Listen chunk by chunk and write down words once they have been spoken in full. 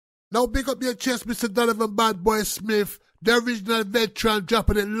Now big up your chest, Mr. Donovan Badboy Smith, the original veteran,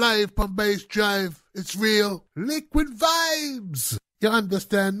 dropping it live on Bass Drive. It's real. Liquid vibes. You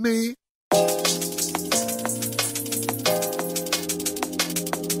understand me?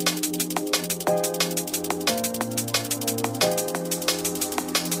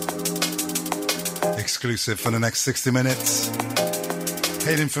 Exclusive for the next 60 minutes.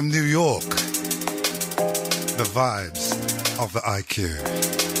 Hailing from New York. The vibes of the IQ.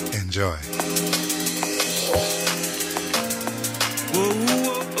 Enjoy.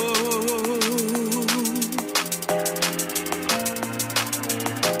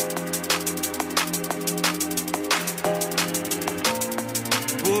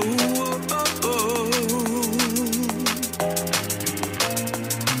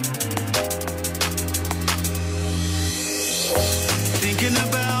 Thinking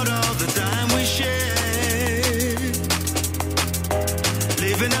about all the time we shared,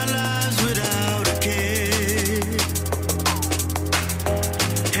 living our lives without a care.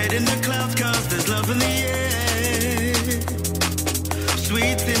 Head in the clouds 'cause there's love in the air.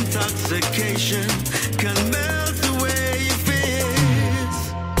 Sweet intoxication can melt away your fears.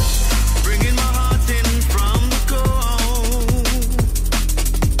 Bringing my heart in from the cold.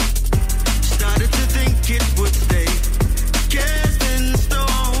 Started to think it would stay. Cast in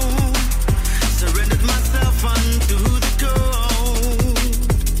stone, surrendered myself unto the cold.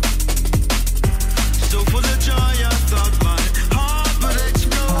 So full of joy, I thought my heart would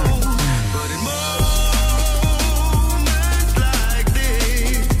explode. But in moments like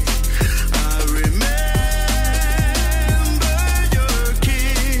this, I remember your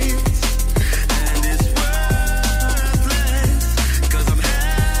kiss. And it's worthless, 'cause I'm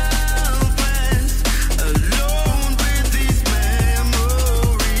helpless, alone with these memories.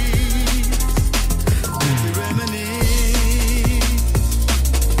 Let me reminisce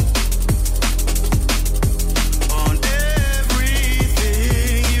on everything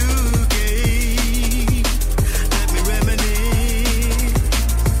you gave. Let me reminisce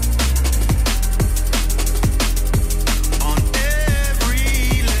on every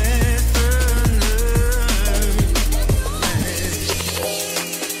lesson learned.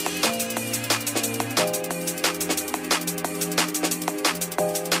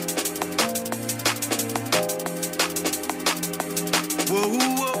 Whoa,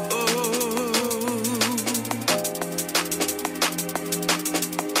 whoa, whoa,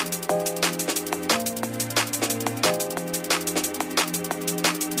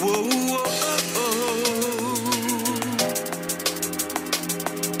 whoa,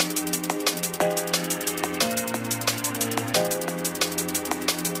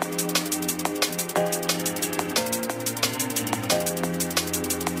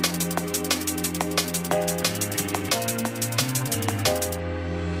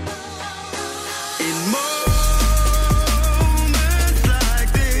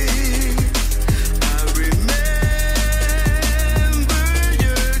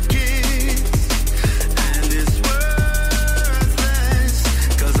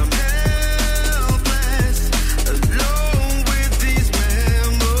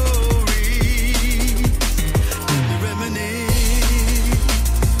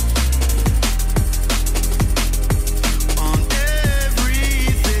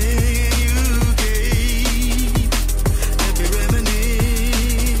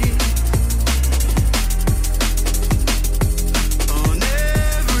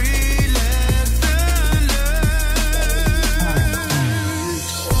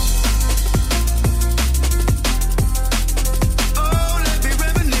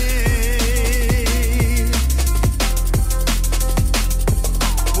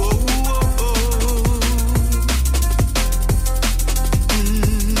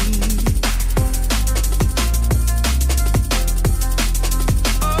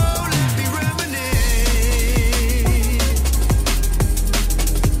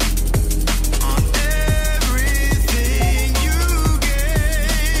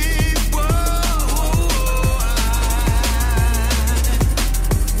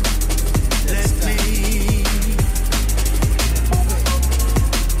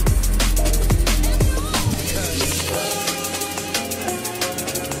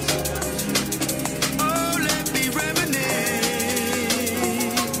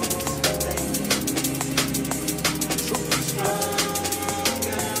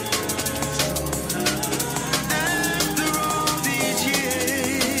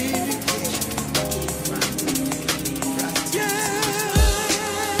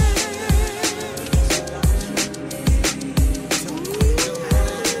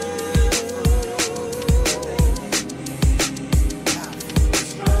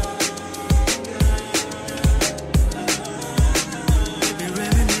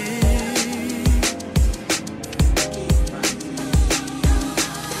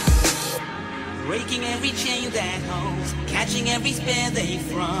 where they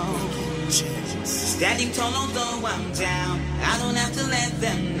from. Standing tall although I'm down, I don't have to let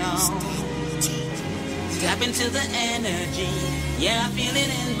them know. Tap into the energy, yeah, I feel it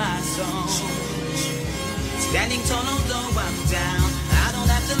in my soul. Standing tall although I'm down, I don't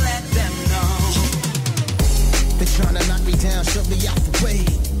have to let them know. They tryna knock me down, shut me out the way,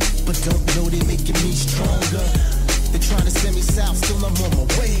 but don't know they making me stronger. They tryna send me south, still I'm on my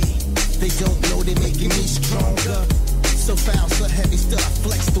way. They don't know they making me stronger. So foul, so heavy, still I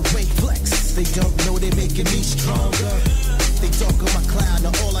flex the way flex. They don't know they making me stronger. They talk on my cloud,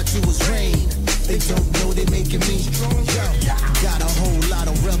 now all I do is rain. They don't know they making me stronger. Got a whole lot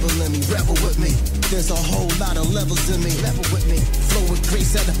of rebel in me, rebel with me. There's a whole lot of levels in me, level with me. Flow with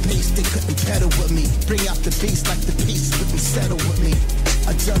grace at a pace, they couldn't pedal with me. Bring out the beast like the beast wouldn't settle with me.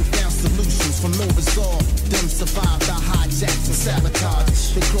 I done found solutions from no resolve. Them survived our hijacks and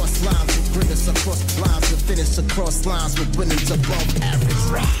sabotage. They cross lines with bring us across lines and finish across lines with winnings above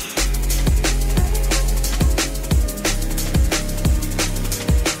average.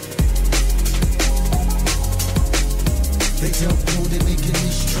 They don't know they're making me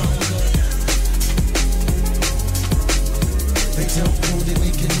stronger. They don't know they're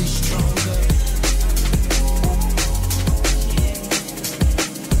making me stronger.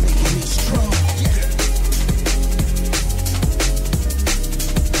 Making me strong, yeah.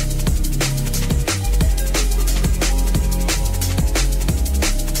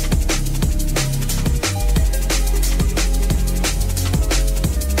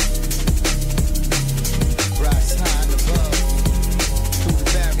 Rise high and above, through the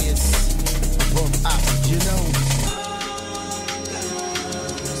barriers, above us, you know.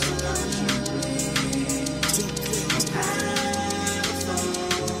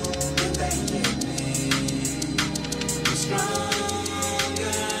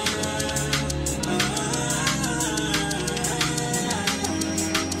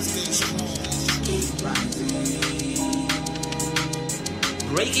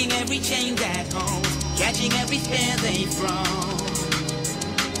 Breaking every chain that holds, catching every spear they throw.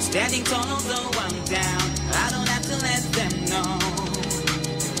 Standing tall although I'm down, I don't have to let them know.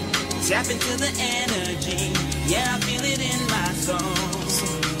 Tap into the energy, yeah, I feel it in my soul.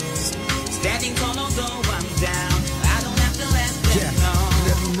 Standing tall although I'm down, I don't have to let them know.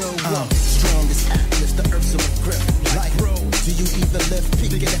 Let me know what strongest atlas, the earth's in my grip. Like, bro, do you even lift?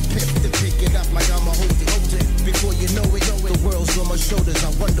 Pick it up, pick it up like I'ma hold it. Before you know it, the world's on my shoulders.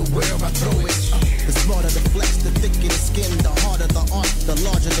 I wonder where I throw it. The smarter the flex, the thicker the skin, the harder the art, the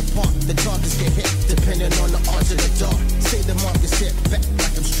larger the part. The targets get hit, depending on the arch of the dart. Say the mark is hit back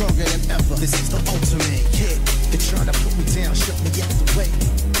like I'm stronger than ever. This is the ultimate hit. They try to put me down, shut me out the way,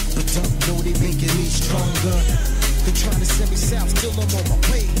 but don't know they making me stronger. They try to send me south, still I'm on my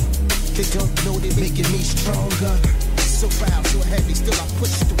way. They don't know they making me stronger. So proud, so heavy, still I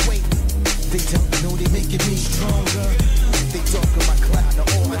push the weight. They don't know they making me stronger. They talk on my cloud, now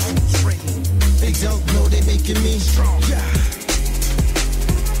all I do is rain. They don't know they making me stronger.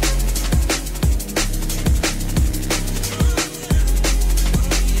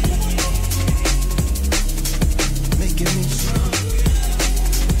 Making me strong.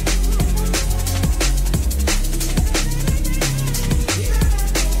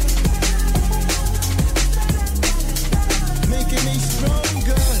 Making me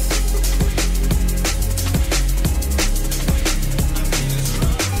stronger.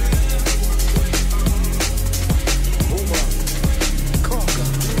 Over.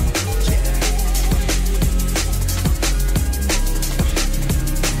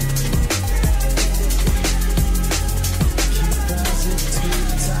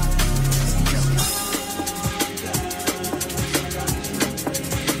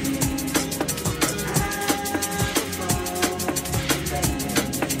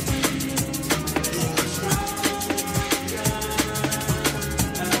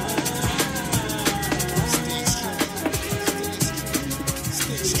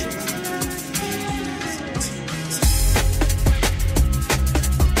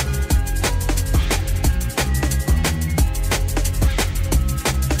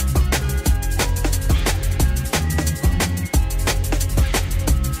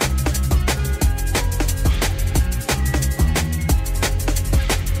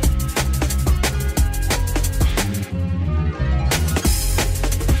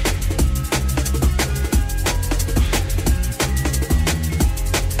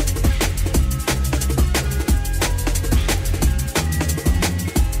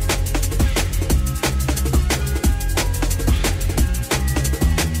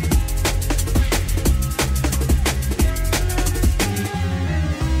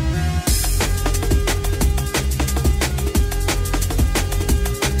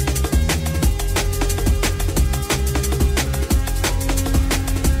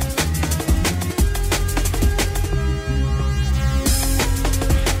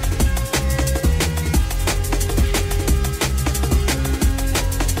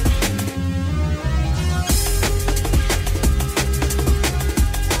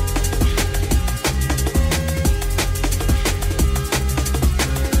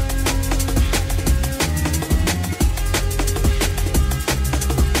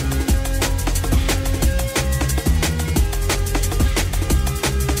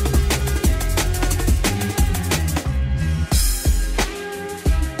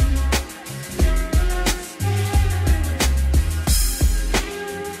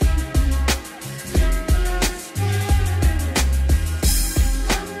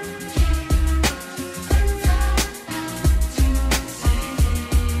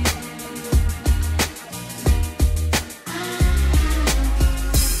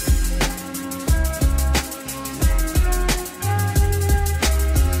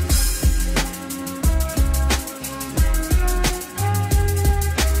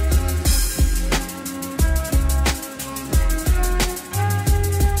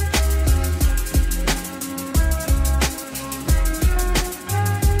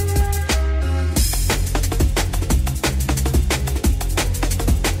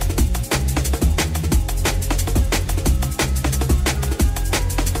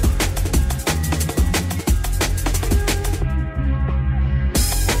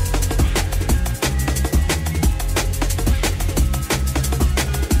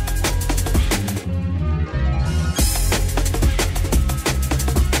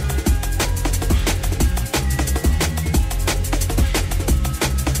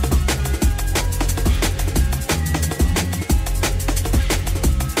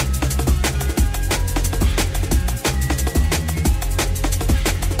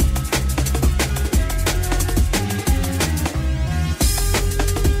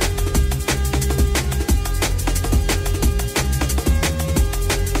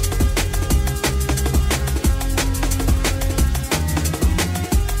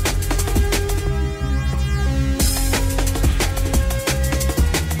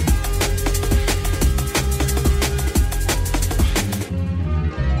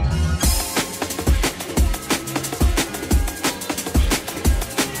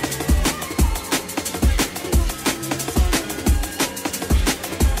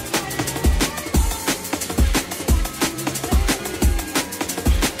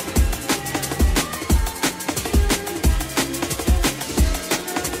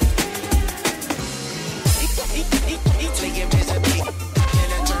 Eternally invisibly,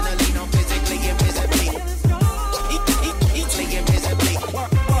 no physically invisibly. Eternally invisibly.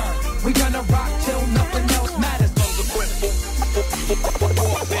 We gonna rock till nothing else matters.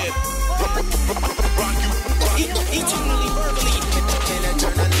 Eternally verbally and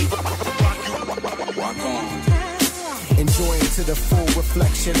eternally walk on. Enjoying to the full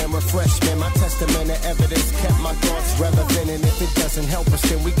reflection and refreshment. My testament and evidence kept my thoughts relevant. And if it doesn't help us,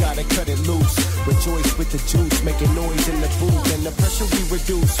 then we gotta cut it loose. Rejoice with the juice, making noise in the booth. And the pressure we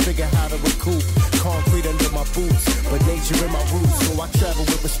reduce, figure how to recoup. Concrete under my boots, but nature in my roots. So I travel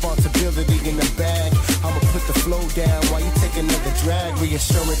with responsibility in the bag. I'ma put the flow down while you take another drag.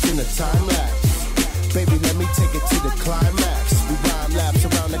 Reassurance in the time lapse. Baby, let me take it to the climax. We rhyme laps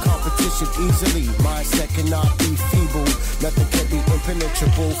around the competition easily. Mindset cannot be feeble. Nothing can be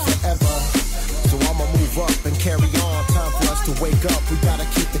impenetrable forever. So I'ma move up and carry on. Time for us to wake up. We gotta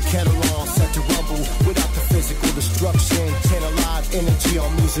keep the kettle on, set to rumble without the physical destruction. Channel live energy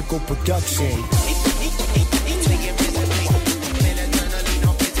on musical production.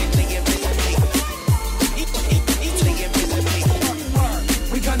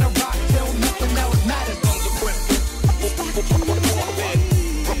 We gonna rock till nothing else matters.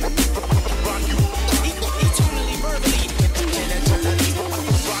 Eternally verbally and eternally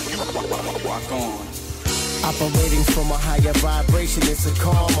walk on. Operating from a higher vibration, it's a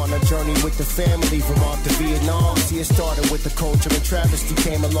calm on a journey with the family from Vermont to Vietnam. See, it started with the culture and travesty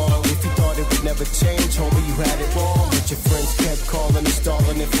came along. If you thought it would never change, homie, you had it wrong. But your friends kept calling,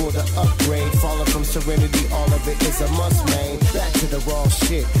 installing it for the upgrade. Falling from serenity, all of it is a must, man. Back to the raw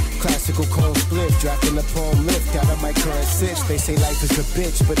shit, classical cone split, drafting the poem lift out of my current sitch. They say life is a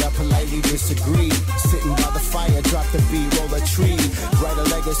bitch, but I politely disagree. Sitting by the fire, drop the beat, roll a tree, write a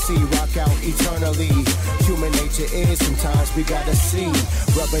legacy, rock out eternally. Human nature is, sometimes we gotta see.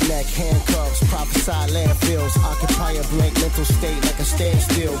 Rubberneck handcuffs, prophesy landfills, occupy a blank mental state like a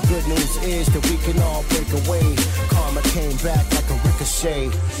standstill. Good news is that we can all break away. Karma came back like a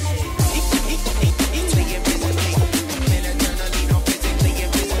ricochet.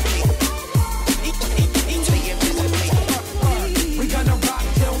 We gonna rock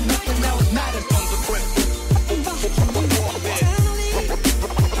till nothing else matters.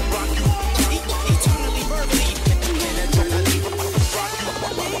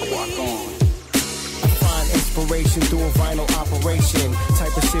 Inspiration through a vinyl operation.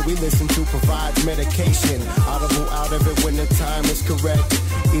 Type of shit we listen to provides medication. Audible out of it when the time is correct.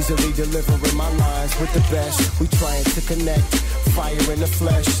 Easily delivering my lines with the best. We trying to connect. Fire in the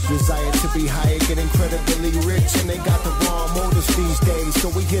flesh. Desire to be higher, get incredibly rich. And they got the wrong motives these days. So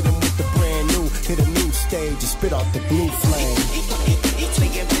we hit them with the brand new. Hit a new stage and spit out the blue flame.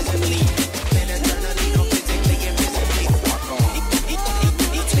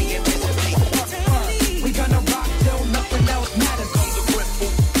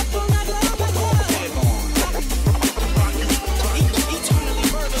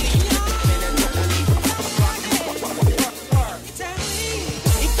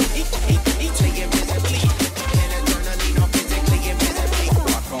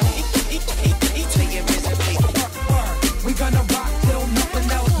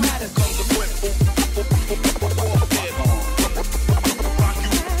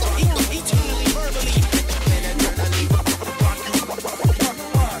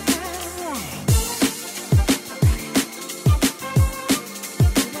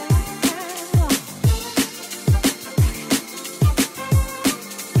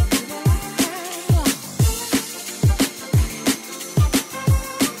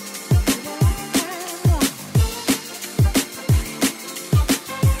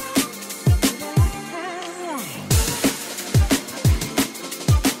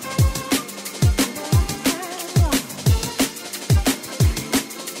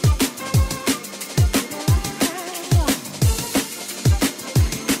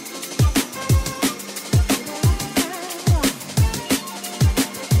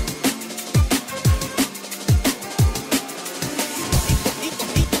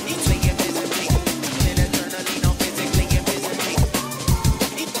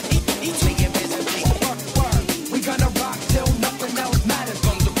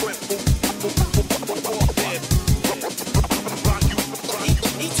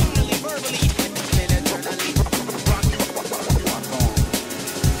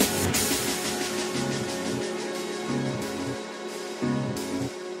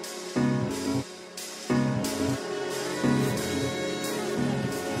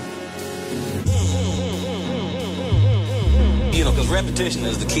 You know, because repetition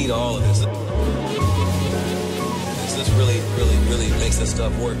is the key to all of this. This really makes this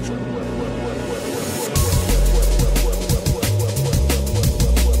stuff work.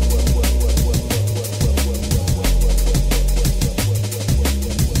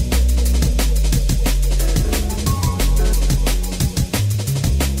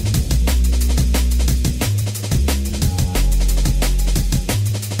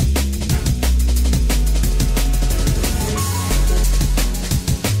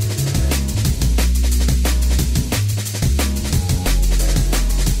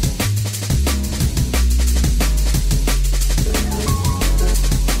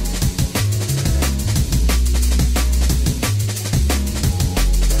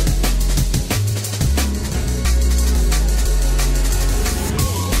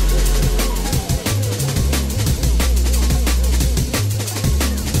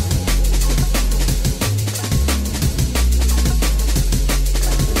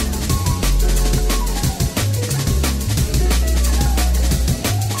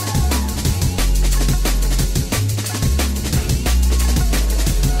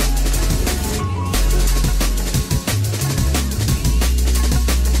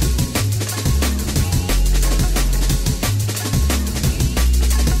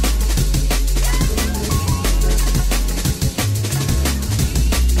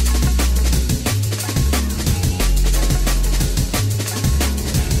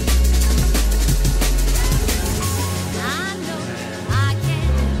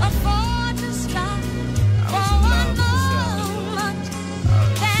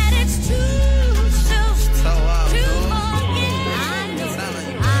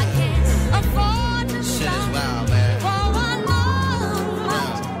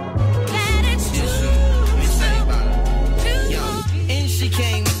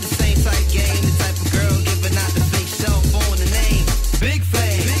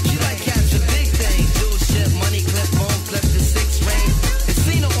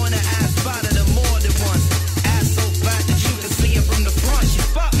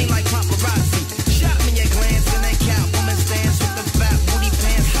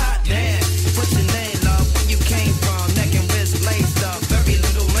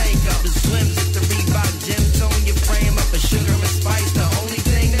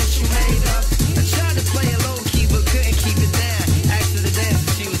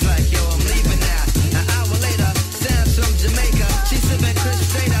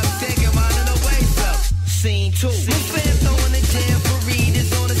 too. Move fast, throwing the jam for Reed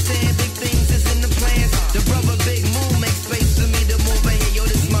is on the stand. Big things is in the plans. The brother Big Move makes space for me to move in here. Yo,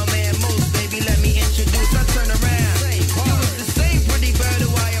 this my man Moose, baby. Let me introduce. I turn around. You was the same pretty bird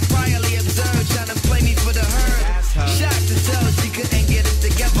who I have priorly observed, trying to play me for the herd. Shocked to tell she couldn't get it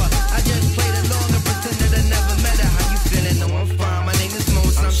together. I just played along and pretended I never met her. How you feeling? No, I'm fine. My name is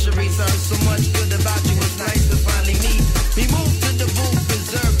Moose. I'm Sharice. I heard so much good about you. It's nice to finally meet. We moved to the booth,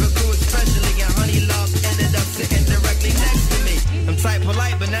 preserve a crew especially, and Honey Love ended up sitting directly next to me. I'm type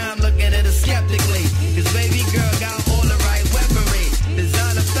polite, but now I'm looking at her skeptically. Cause baby girl got all the right weaponry.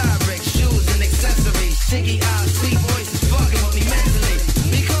 Designer fabric, shoes and accessories. Chinky eyes, sweet voice is fucking with me mentally.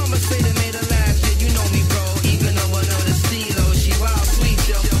 Be conversating, made her laugh, shit, you know me, bro. Even though I know the stilo, she wild sweet,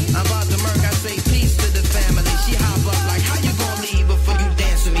 yo. I'm about to murk, I say peace to the family. She hop up like, how you gonna leave before you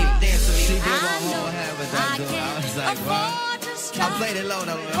dance with me? Dance with me. She did my whole head with that dude. I was like, what? I played it low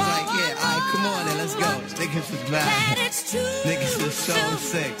though. I was like, yeah, alright, come on then, let's go. Niggas was bad. Niggas was so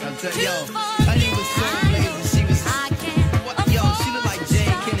sick. I'm telling yo, Honey was so lazy. She was, yo, she looked like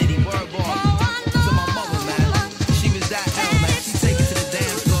Jane Kennedy, word ball. To my mother, man. She was that hell, man. She take it to the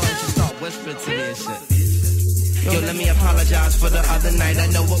dance floor and she start whispering to me and shit. Yo, let me apologize for the other night. I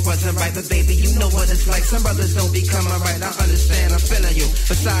know it wasn't right, but baby, you know what it's like. Some brothers don't be coming right. I understand, I'm feeling you.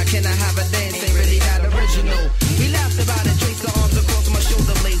 Besides, can I have a dance? Ain't really that original. We laughed about it, traced the arms across my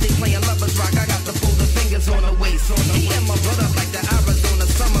shoulder blades. They playing lovers rock. I got the folded fingers on the waist. He and my brother like the Arizona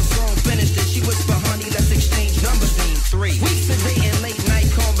summer song finished it. She whispered, honey, let's exchange numbers. Scene 3. We sedating late night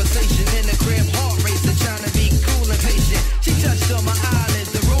conversation in the crib, heart racing, trying to be cool and patient. She touched on my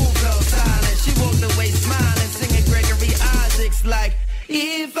eyelids, the room fell silent. She walked away smiling, singing Gregory Isaacs like,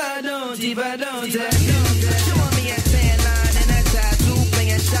 if I don't, showing me a tan line and a tattoo,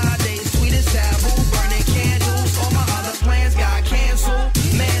 playing Sade, sweet as taboo, burning candles. All my other plans got canceled.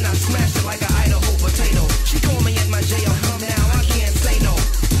 Man, I smashed it like an Idaho potato. She called me at my jail, come now, I can't say no.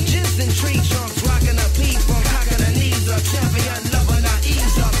 Just in tree trunks, rocking a pee from cocking her knees up. Champion lover, not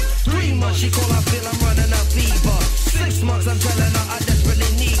ease up. 3 months, she call, I feel I'm running a fever. 6 months, I'm telling her I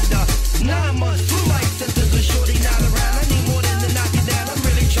desperately need her. 9 months, 2 life sentence with shorty not around. I need more than to knock it down, I'm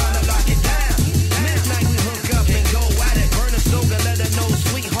really trying to lock it down. Midnight we hook up and go at it. Burn a soga, let her know,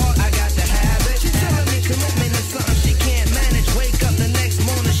 sweetheart, I got to have it. She telling me commitment is something she can't manage. Wake up the next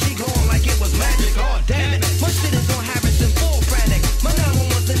morning, she gone like it was magic. Oh damn it, my shit is on Harrison, full frantic. My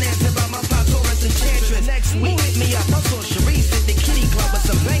 911's an answer about my Pop Taurus Enchantress. Next week, hit me up, I saw Sharice at the kitty club with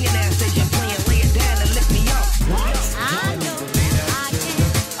some banging ass station playing, lay it down and lift me up. What? I know.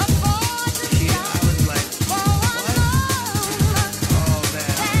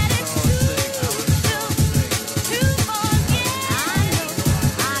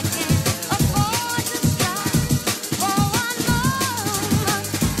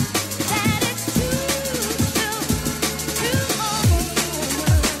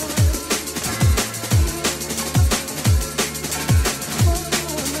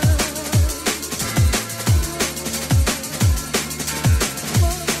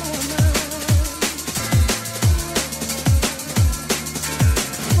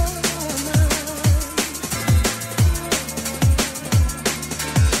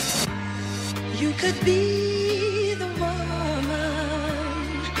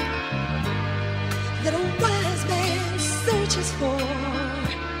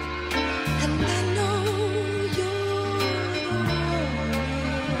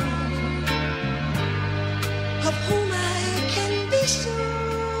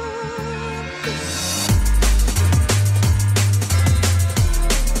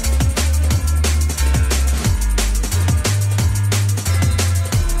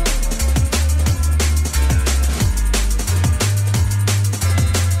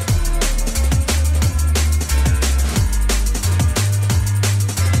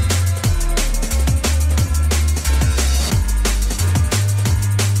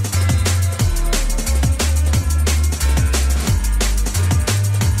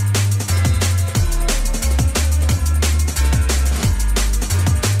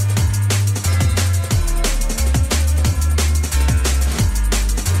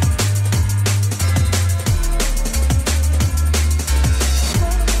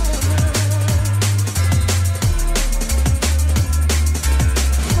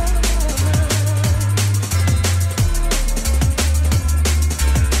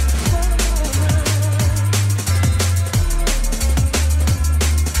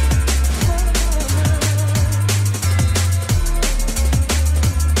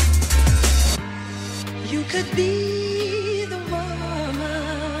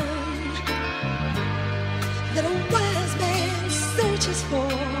 that a wise man searches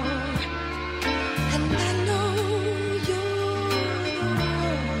for, and I know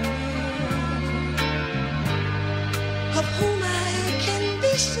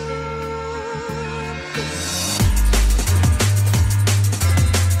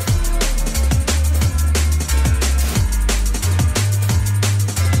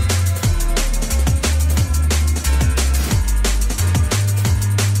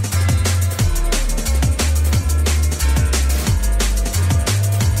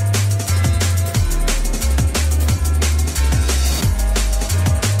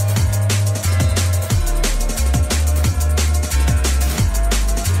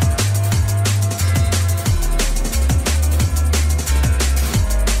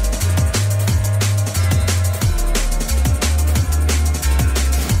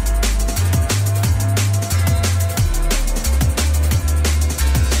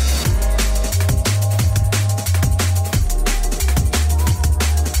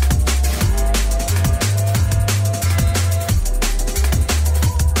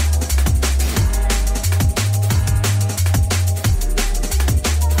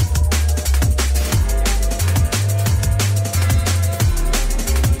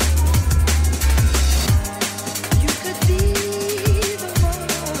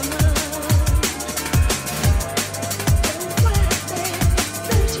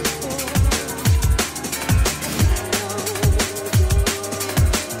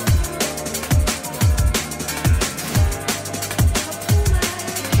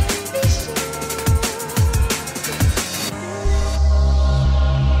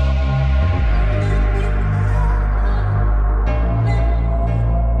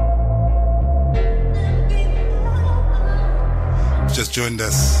just joined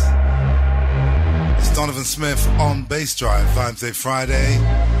us, it's Donovan Smith on Bass Drive, Vibesday Friday.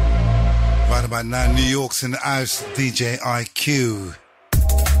 Right about now, New York's in the house, DJ IQ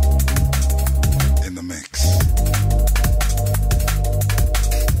in the mix.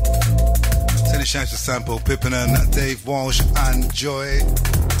 Send a shout to Sample, Pippinen, Dave Walsh and Joy.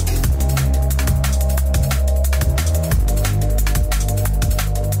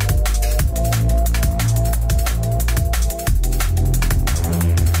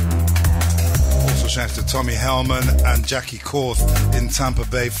 Shout out to Tommy Hellman and Jackie Korth in Tampa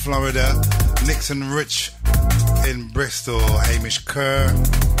Bay, Florida. Nixon Rich in Bristol. Hamish Kerr.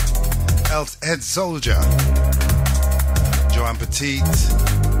 Ed Soldier. Joanne Petit.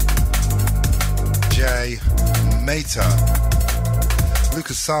 Jay Mata.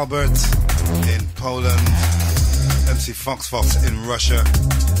 Lucas Salbert in Poland. MC Fox in Russia.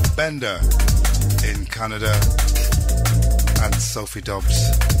 Bender in Canada. And Sophie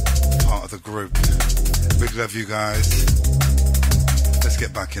Dobbs, part of the group. Big love, you guys. Let's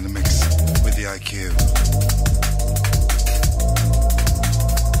get back in the mix with the IQ.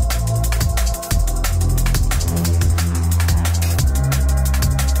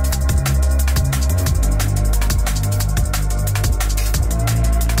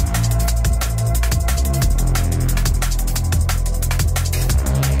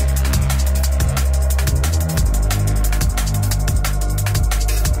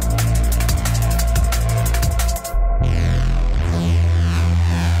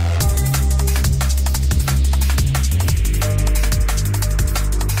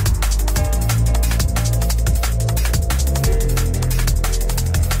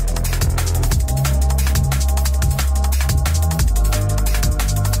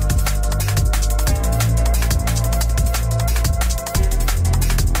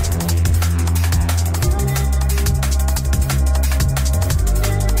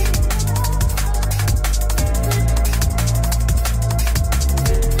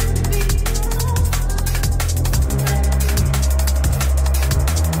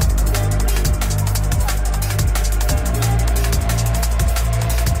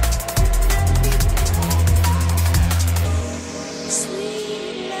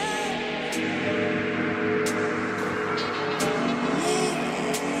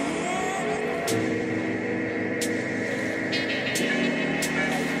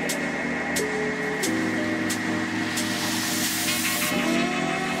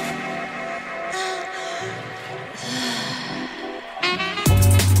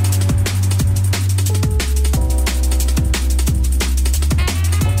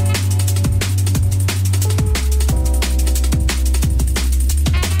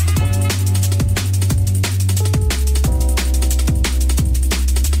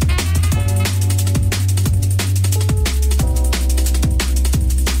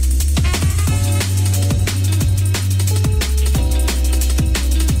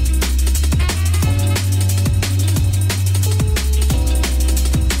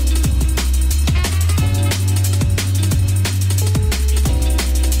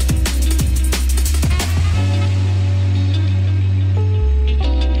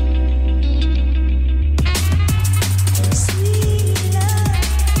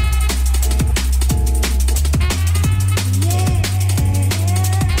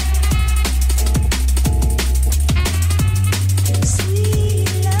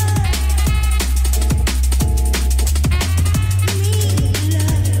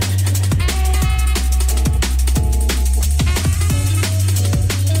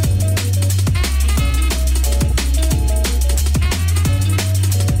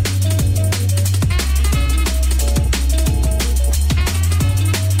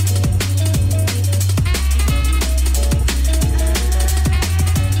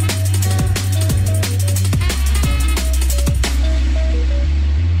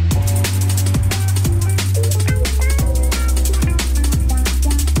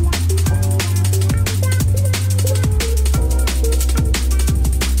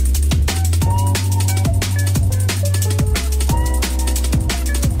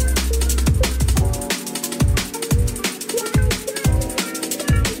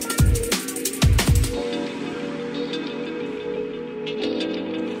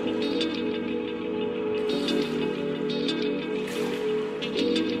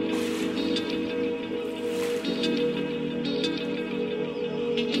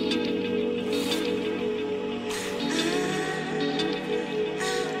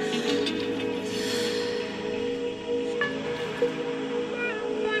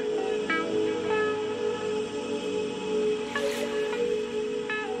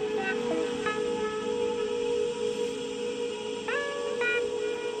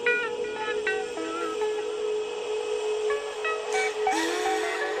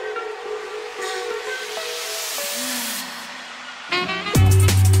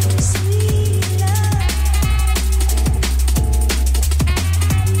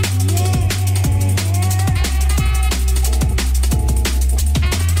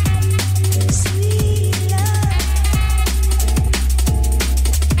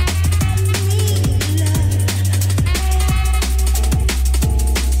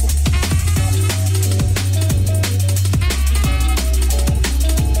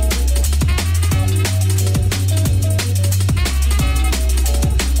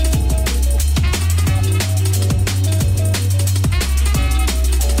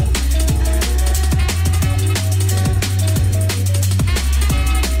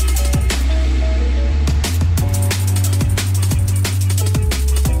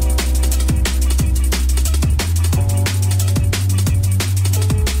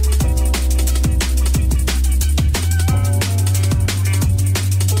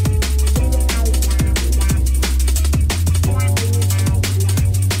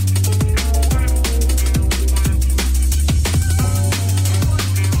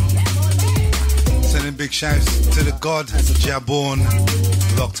 shouts to the God Jabon,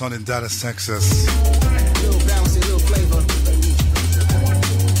 locked on in Dallas, Texas. Little bouncy, little flavor.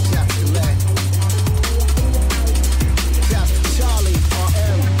 Charlie,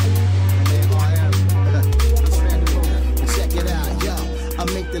 RM. Check it out, yo. I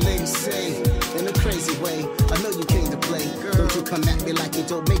make the ladies say, in a crazy way, I know you came to play. Girl, don't you come at me like you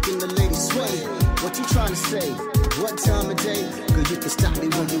don't, making the ladies sway. What you trying to say? What time of day? Cause you can stop me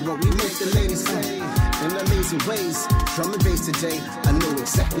when you want. We make the ladies say, in amazing ways. Drum and bass today. I know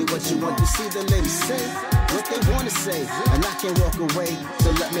exactly what you want. You see the ladies say what they want to say, and I can't walk away.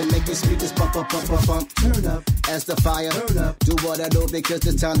 So let me make these speakers bump, bump, bump, bump, bump. Turn up as the fire. Turn up. Do what I know because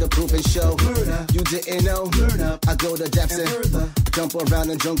it's time to prove and show. You didn't know. Turn up. I go to depths and further. Jump around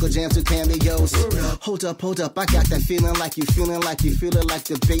in jungle jams with cameos. Hold up, I got that feeling like you feeling like you feeling like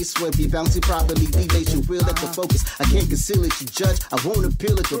the bass will be bouncy properly. D-Lace, you will at the focus. I can't conceal it, you judge. I won't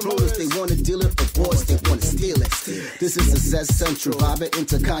appeal it. The rollers, they want to deal it. The boys, they want to steal it. This is the Zest Central, vibing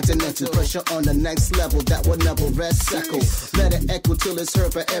intercontinental. Pressure on the next level, that will never rest. Echo, let it echo till it's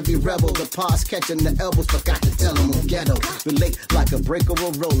heard for every rebel. The pause catching the elbows, forgot to tell them I'm ghetto. Relate like a breaker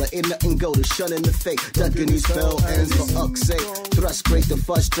or roller, in nothing go to shunning the fake. Ducking these fell ends for uck's sake. Thrust great to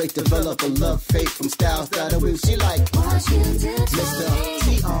frustrate, develop a love fate from styles that I will. She like Mr.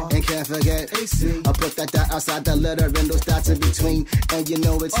 TR and can't forget AC. I put that dot outside the letter and those dots in between, and you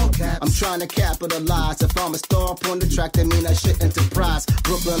know it's all caps. I'm trying to capitalize. If I'm a star up on the track, that mean I shit enterprise.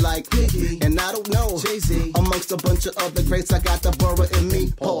 Brooklyn like Biggie, and I don't know Jay-Z. Amongst a bunch of other greats, I got the borough in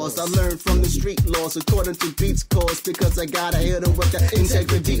me. Pause. I learned from the street laws according to beats cause, because I gotta hit them with that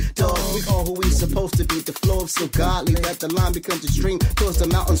integrity. Dog, we are who we supposed to be. The flow is so godly that the line becomes a stream towards the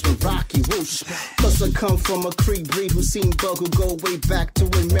mountains from Rocky. Whoosh. Plus I come from a Creek breed who seen bug who go way back to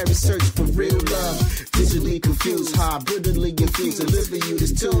when Mary searched for real love. Digitally confused, hybridly infused. To live for you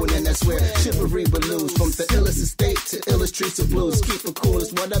this too, and then that's where chivalry will lose. From the illest estate to illest streets of blues. Keep it cool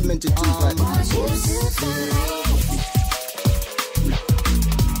is what I meant to do, but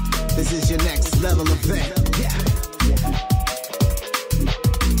this is your next level event. Yeah.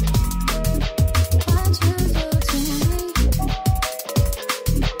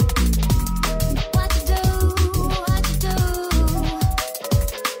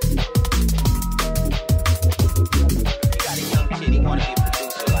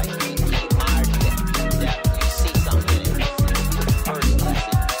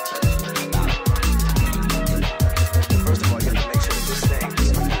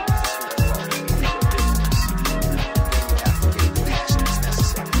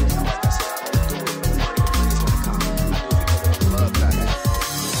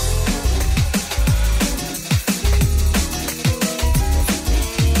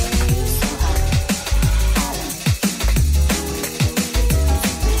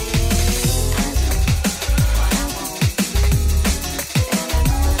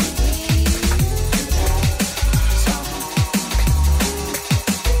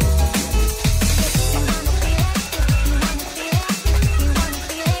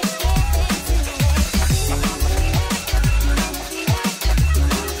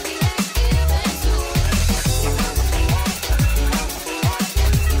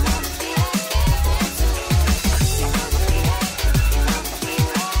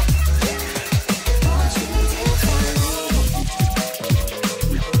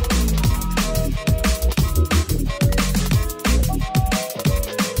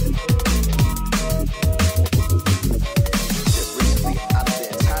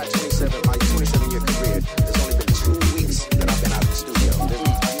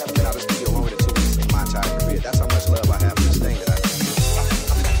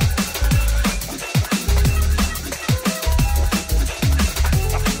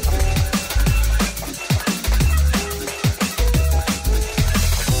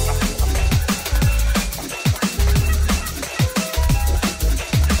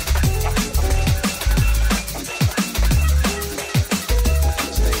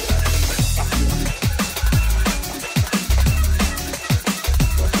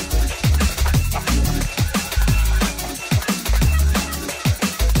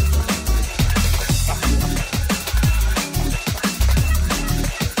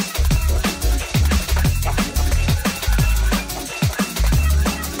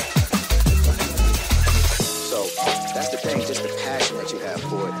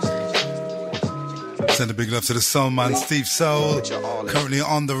 Send a big love to the soul man, Steve Soul, currently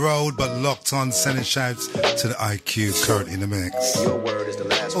on the road, but locked on, sending shouts to the IQ, currently in the mix.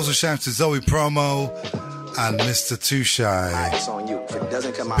 Also shouts to Zoe Promo and Mr. Too Shy.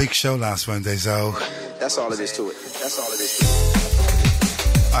 Big show last Wednesday, Zoe. That's all it is to it. That's all it is to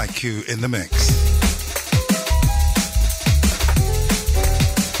it. IQ in the mix.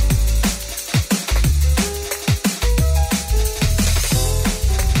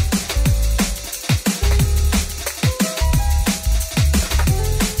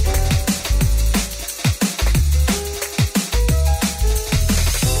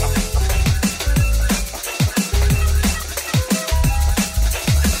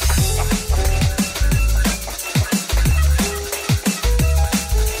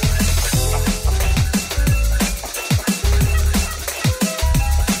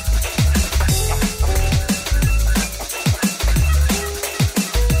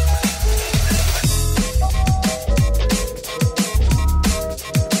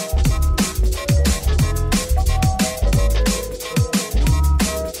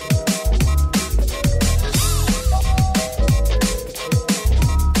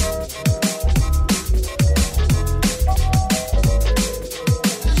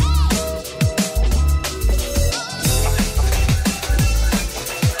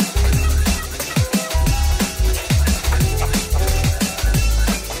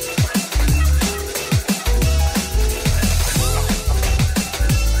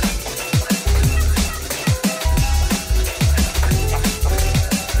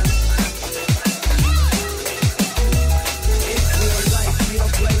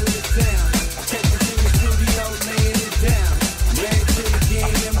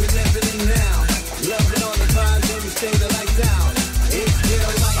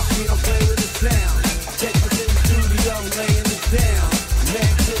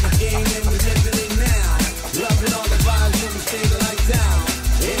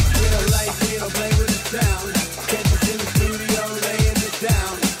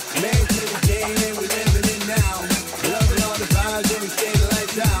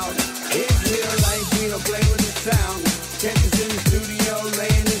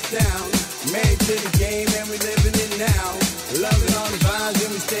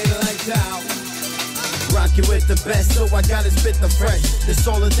 spit the best, so I gotta spit the fresh. This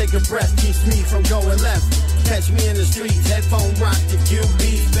all to take a breath keeps me from going left. Catch me in the streets, headphone rock to QB,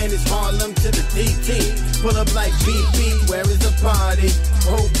 Spanish Harlem to the DT. Pull up like BP, where is the party?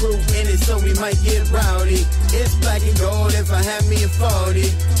 Whole crew in it, so we might get rowdy. It's black and gold if I have me a 40.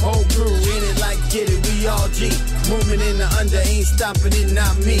 Whole crew in it like get it, we all G. Moving in the under, ain't stopping it,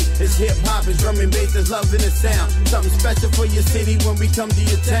 not me. It's hip hop, it's drum and bass, it's loving the sound. Something special for your city when we come to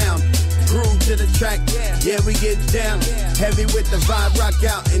your town. Groove to the track, yeah, we get down. Heavy with the vibe, rock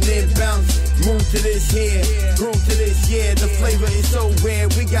out and then bounce. Move to this here, groove to this, yeah. The flavor is so rare,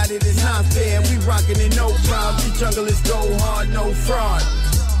 we got it, it's not fair. We rockin' it, no problem. The jungle is go hard, no fraud.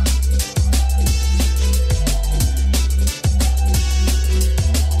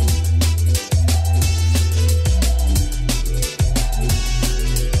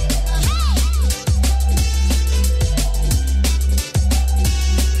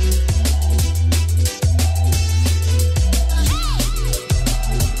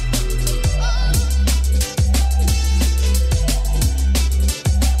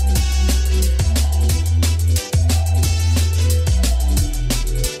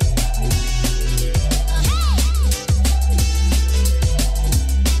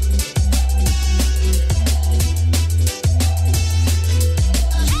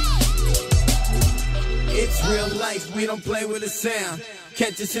 We don't play with the sound.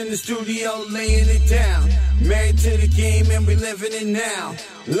 Catch us in the studio laying it down. Married to the game and we living it now.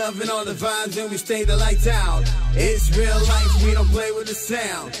 Loving all the vibes and we stay the lights out. It's real life, we don't play with the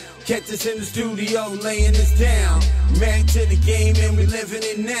sound. Catch us in the studio laying this down. Married to the game and we living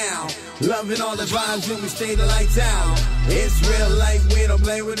it now. Loving all the vibes and we stay the lights out. It's real life, we don't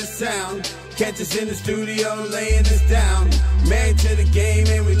play with the sound. Catch us in the studio laying this down. Married to the game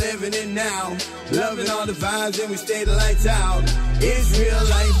and we living it now. Loving all the vibes and we stay the lights out. It's real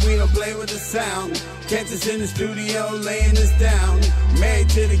life, we don't play with the sound. Catch us in the studio laying this down. Married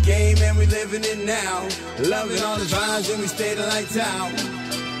to the game and we living it now. Loving all the vibes and we stay the lights out.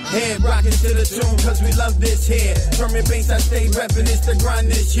 Head rockin' to the tune, cause we love this here. Drum and bass, I stay reppin', it's the grind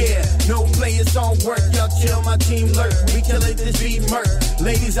this year. No players on work, y'all chill, my team lurk. We kill it, this beat murk.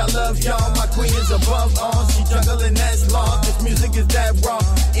 Ladies, I love y'all, my queen is above all. She juggling, that's law, this music is that raw.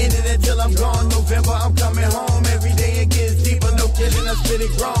 In it until I'm gone, November, I'm coming home. Every day it gets deeper, no kidding, I spit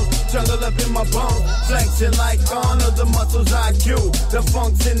it grown. Jungle up in my bones, flexing like on of the muscles I cue. The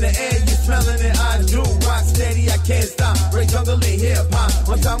funk's in the air, you smelling it, I do. Rock steady, I can't stop, break jungle in hip-hop.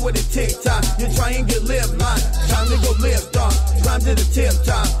 One time with a tick-tock, you try and get live line. Time to go lift off, climb to the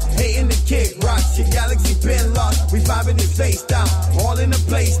tip-top. Hating the kick rocks, your galaxy been lost. We vibing it face down, all in the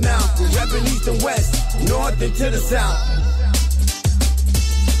place now. We repping east and west, north and to the south.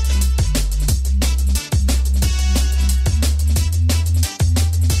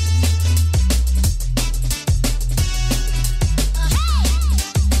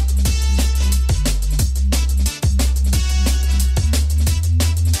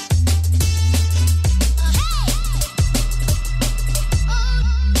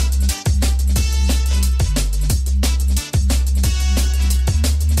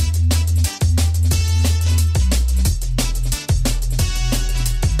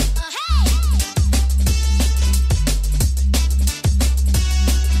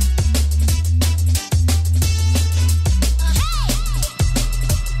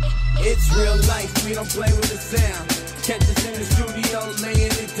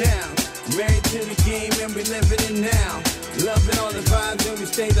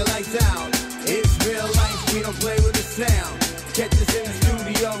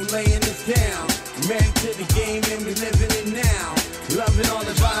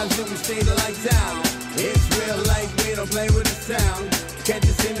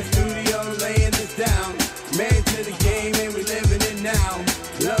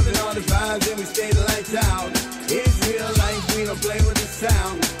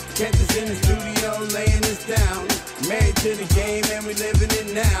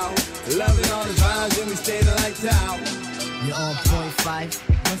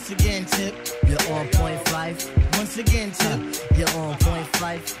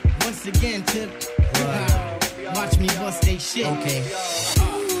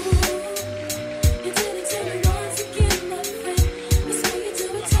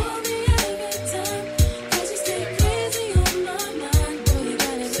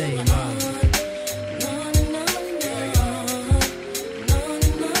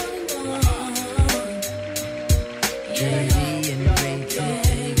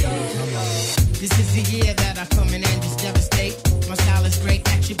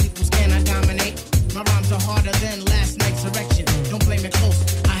 My rhymes are harder than last night's erection. Don't blame it close.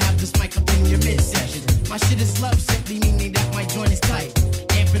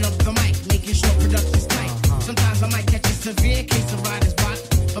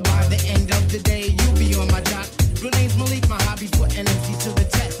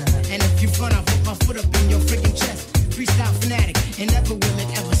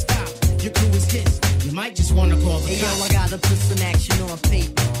 just wanna call the Hey yo, I gotta put some action on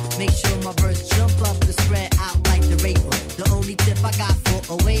paper. Make sure my verse jump up and spread out like the raper. The only tip I got for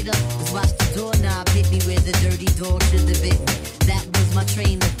a waiter is watch the doorknob hit me where the dirty dog should have bit me. That was my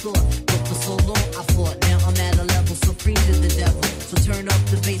train of thought, but for so long I fought. Now I'm at a level supreme to the devil. So turn up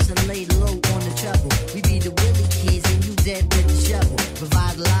the bass and lay low on the treble. We be the Willie kids and you dead with the shovel.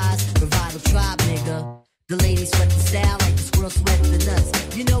 Revitalize, revital tribe, nigga. The ladies sweat the style like the squirrel sweat the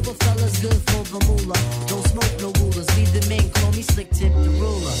nuts. You know what fella's good for the moolah. Don't smoke no rulers. Be the men, call me Slick Tip the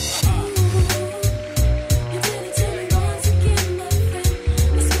ruler.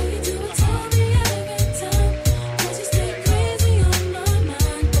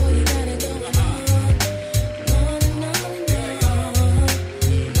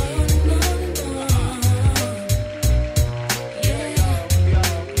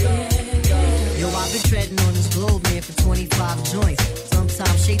 For 25 joints.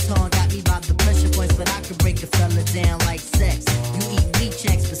 Sometimes Shaitan got me by the pressure points, but I could break a fella down like sex. You eat meat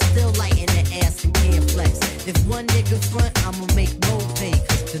checks, but still light in the ass and can't flex. If one nigga front, I'ma make more pay.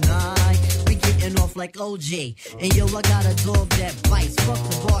 Cause tonight, we getting off like OJ. And yo, I got a dog that bites, fuck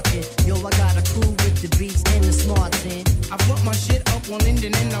the barking. Yo, I got a crew with the beats and the smartin'. I put my shit up on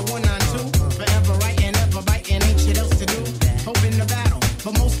Linden and I 192. Forever writing, ever biting, ain't shit else to do. Hoping the battle,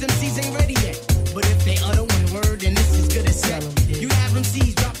 but most MCs ain't ready yet. But if they utter one word, then this is good as set. You have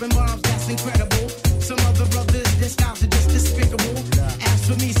MCs dropping bombs, that's incredible. Some other brothers, their styles are just despicable. As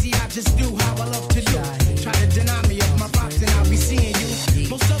for me, see, I just do how I love to do. Try to deny me of my props and I'll be seeing you.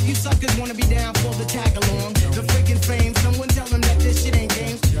 Most of you suckers wanna be down for the tag along. The freaking fame, someone tell them that this shit ain't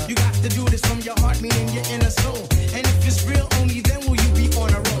games. You got to do this from your heart, meaning your inner soul. And if it's real, only then will you be on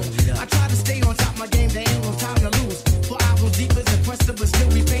a roll. I try to stay on top of my game, there ain't no time to lose. For albums deep as a quester, but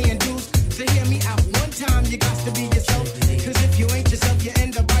still we paying dues. So hear me out one time, you got to be yourself. Cause if you ain't yourself, you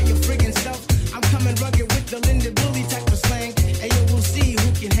end up by your friggin' self. I'm coming rugged with the Linda Bully type of slang. And yo, we'll see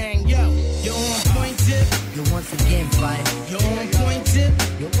who can hang. Yo, you're on point tip. You once again fight. You're on point tip.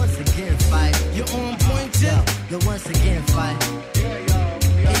 You once again fight. You're on point tip. You once again fight.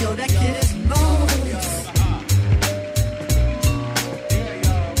 Hey yo, that kid is bones.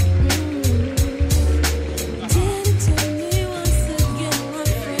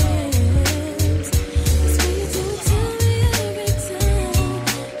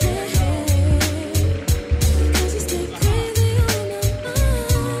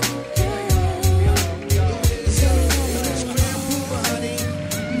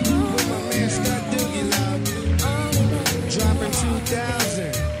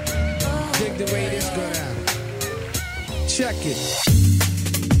 Check it.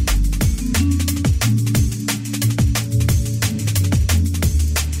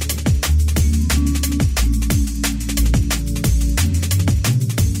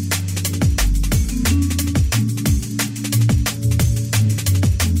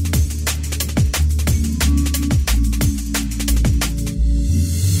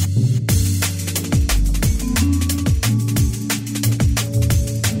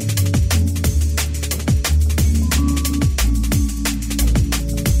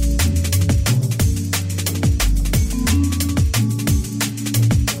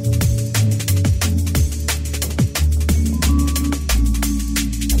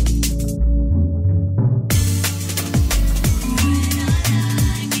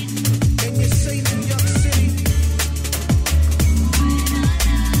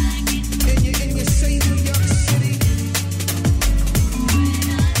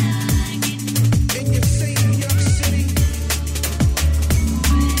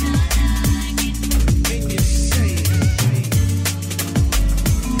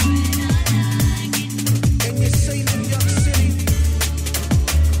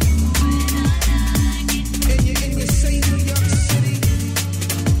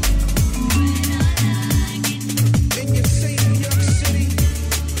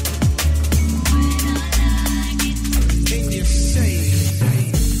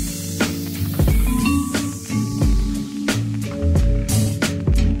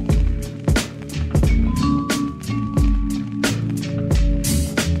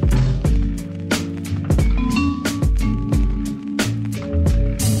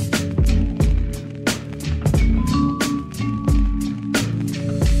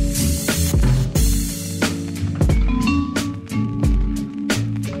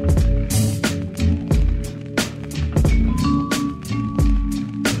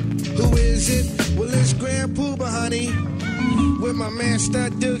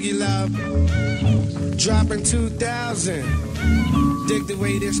 Dropping 2,000. Dig the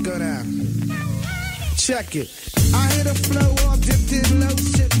way this go down. Check it. I hit a flow off, dipped in low,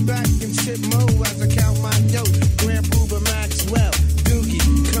 sit back and sit more as I count my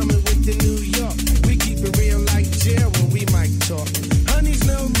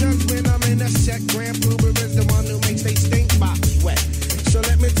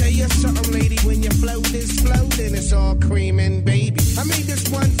you something, lady, when your float is floating, it's all creaming, baby. I made this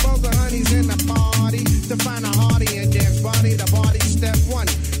one for the honeys in the party to find a hearty and dance body to body. Step one,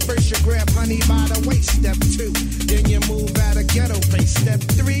 first you grab honey by the waist. Step two, then you move at a ghetto pace. Step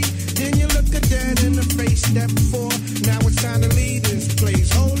three, then you look a dead in the face. Step four, now it's time to leave this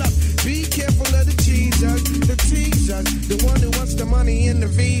place. Hold up, be careful of the teasers, the one who wants the money and the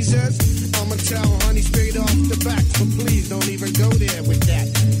visas. I'ma tell honey straight off the back, but please don't even go there with that.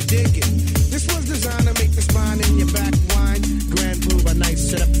 Dig it. This was designed to make the spine in your back whine. Grand Proof, a nice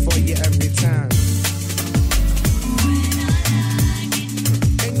setup for you every time.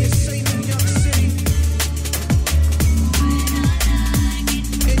 And you say New York City.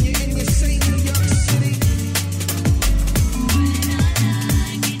 And you say New York City.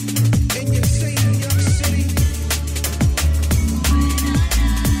 And you say New York City.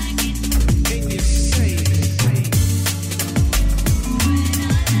 And you say.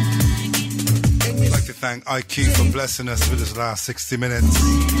 I'd like to thank IQ for blessing us with this last 60 minutes.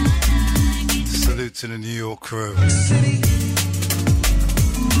 Salute to the New York crew.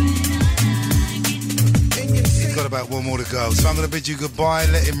 He's got about one more to go, so I'm going to bid you goodbye.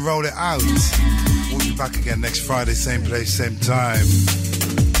 Let him roll it out. We'll be back again next Friday, same place, same time.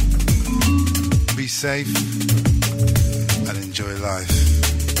 Be safe and enjoy life.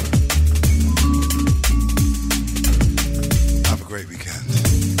 Have a great weekend.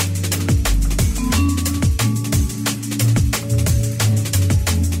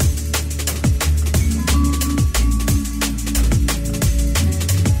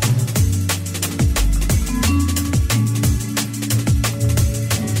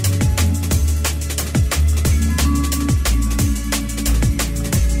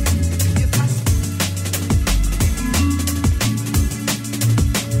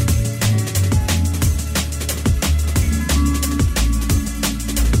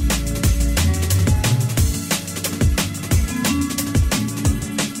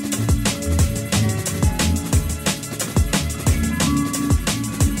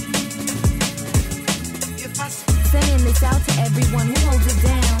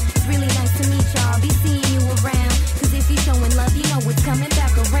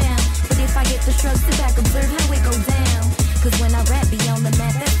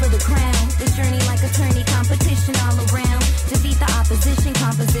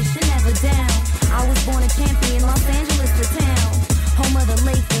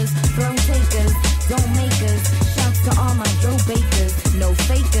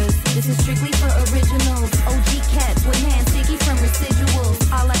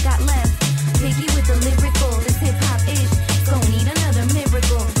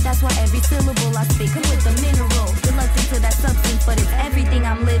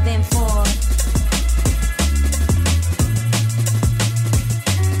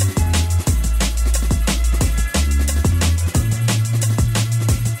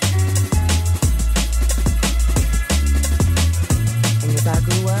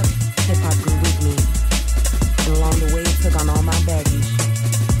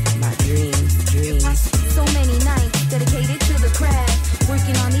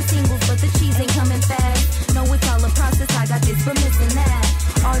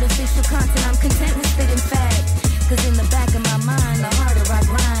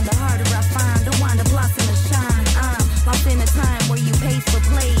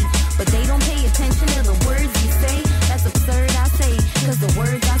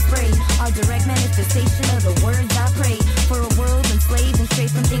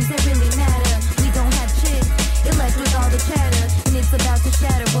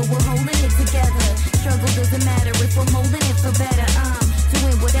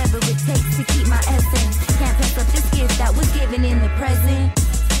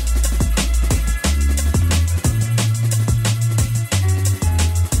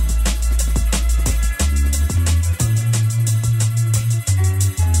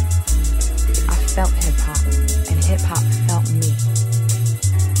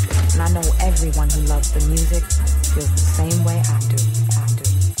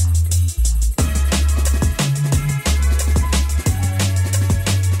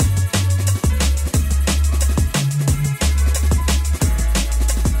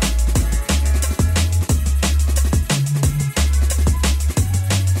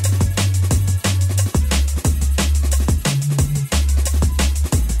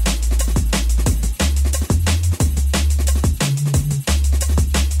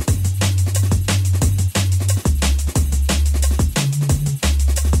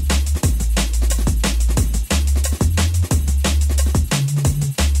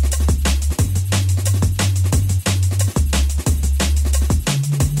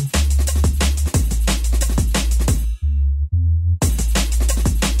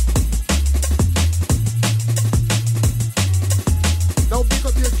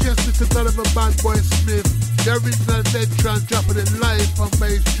 Smith, the original veteran, dropping it live on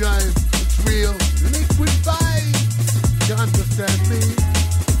Bass Drive. It's real. Liquid Vibes. You understand me?